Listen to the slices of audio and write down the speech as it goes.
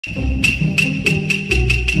NANI?!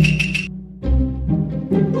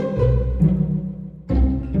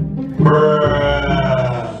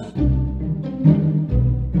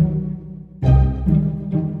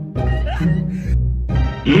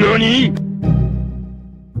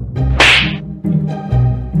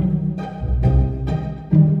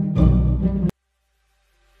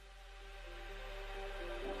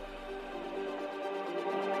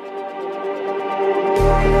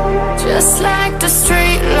 Just like the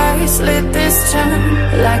street lights lit this town,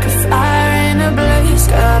 like a fire in a blaze,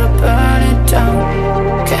 gotta burn it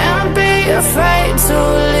down. Can't be afraid to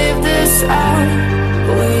leave this out.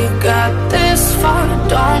 We got this far,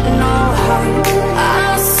 don't know how.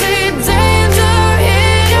 I see danger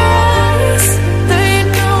in your eyes. They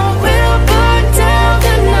know we'll burn down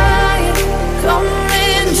the night.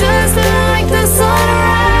 Coming just like the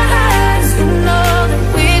sunrise. You know that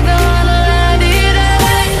we gonna light it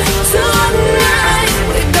up tonight.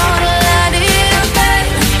 We gonna light it up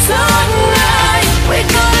tonight. We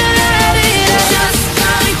gonna light it up just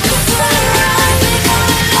like the sunrise. We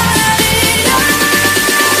gonna light it up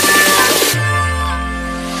now.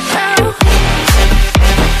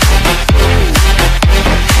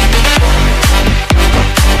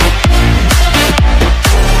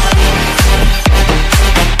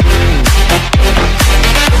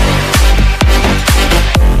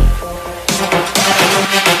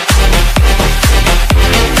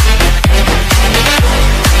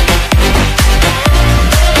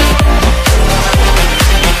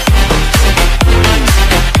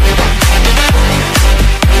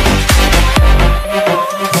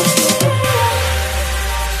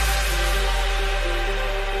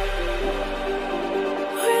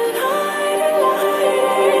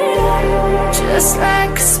 Just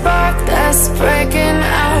like a spark that's breaking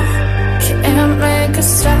out. Can't make a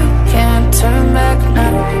stop, can't turn back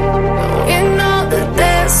now. We know that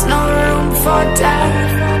there's no room for doubt.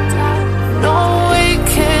 No, we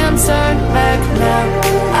can't turn back now.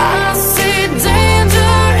 I see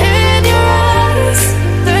danger in your eyes.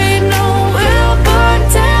 They know we'll burn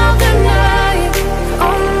down the night.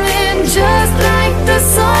 Coming just like the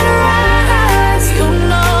sunrise. You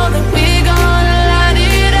know that we gonna light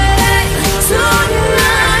it up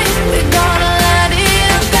tonight.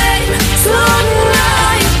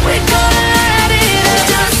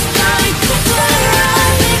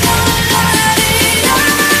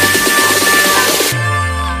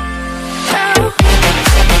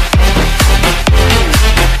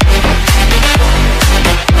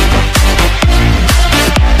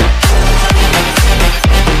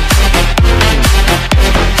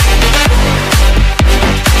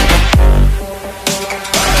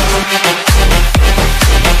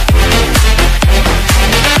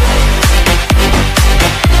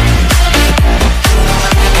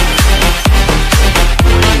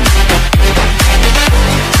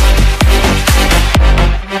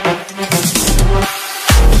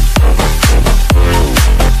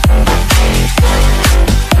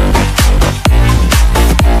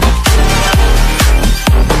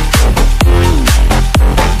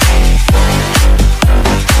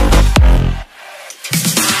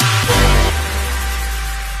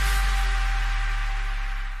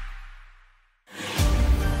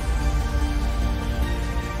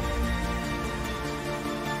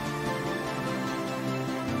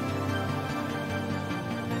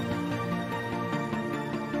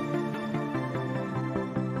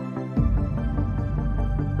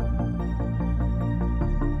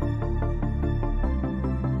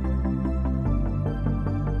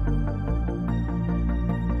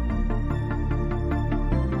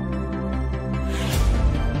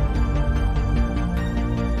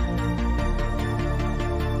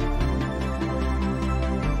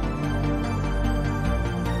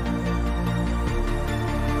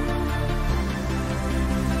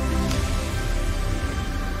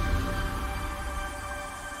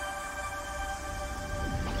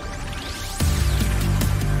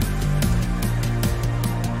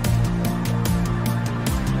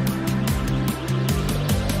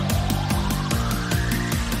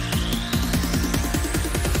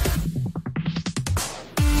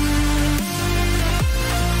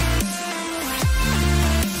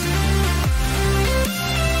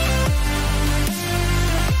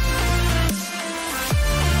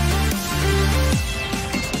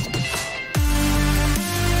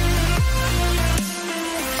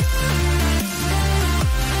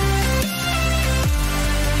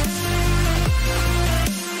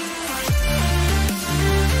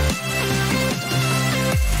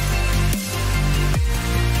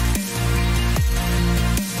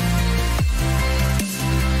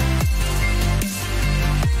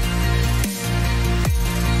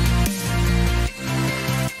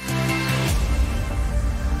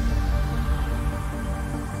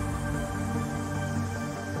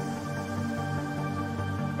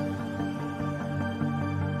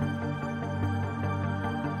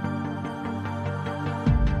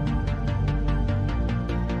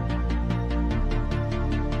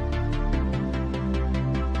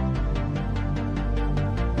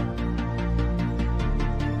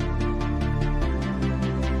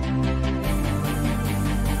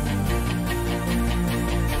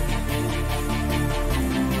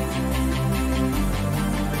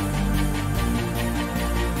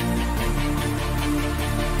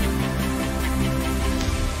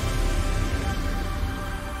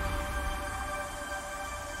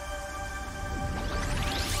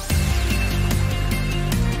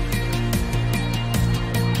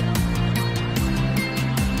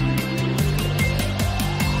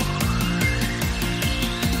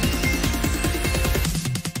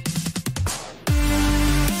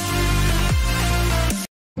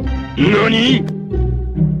 何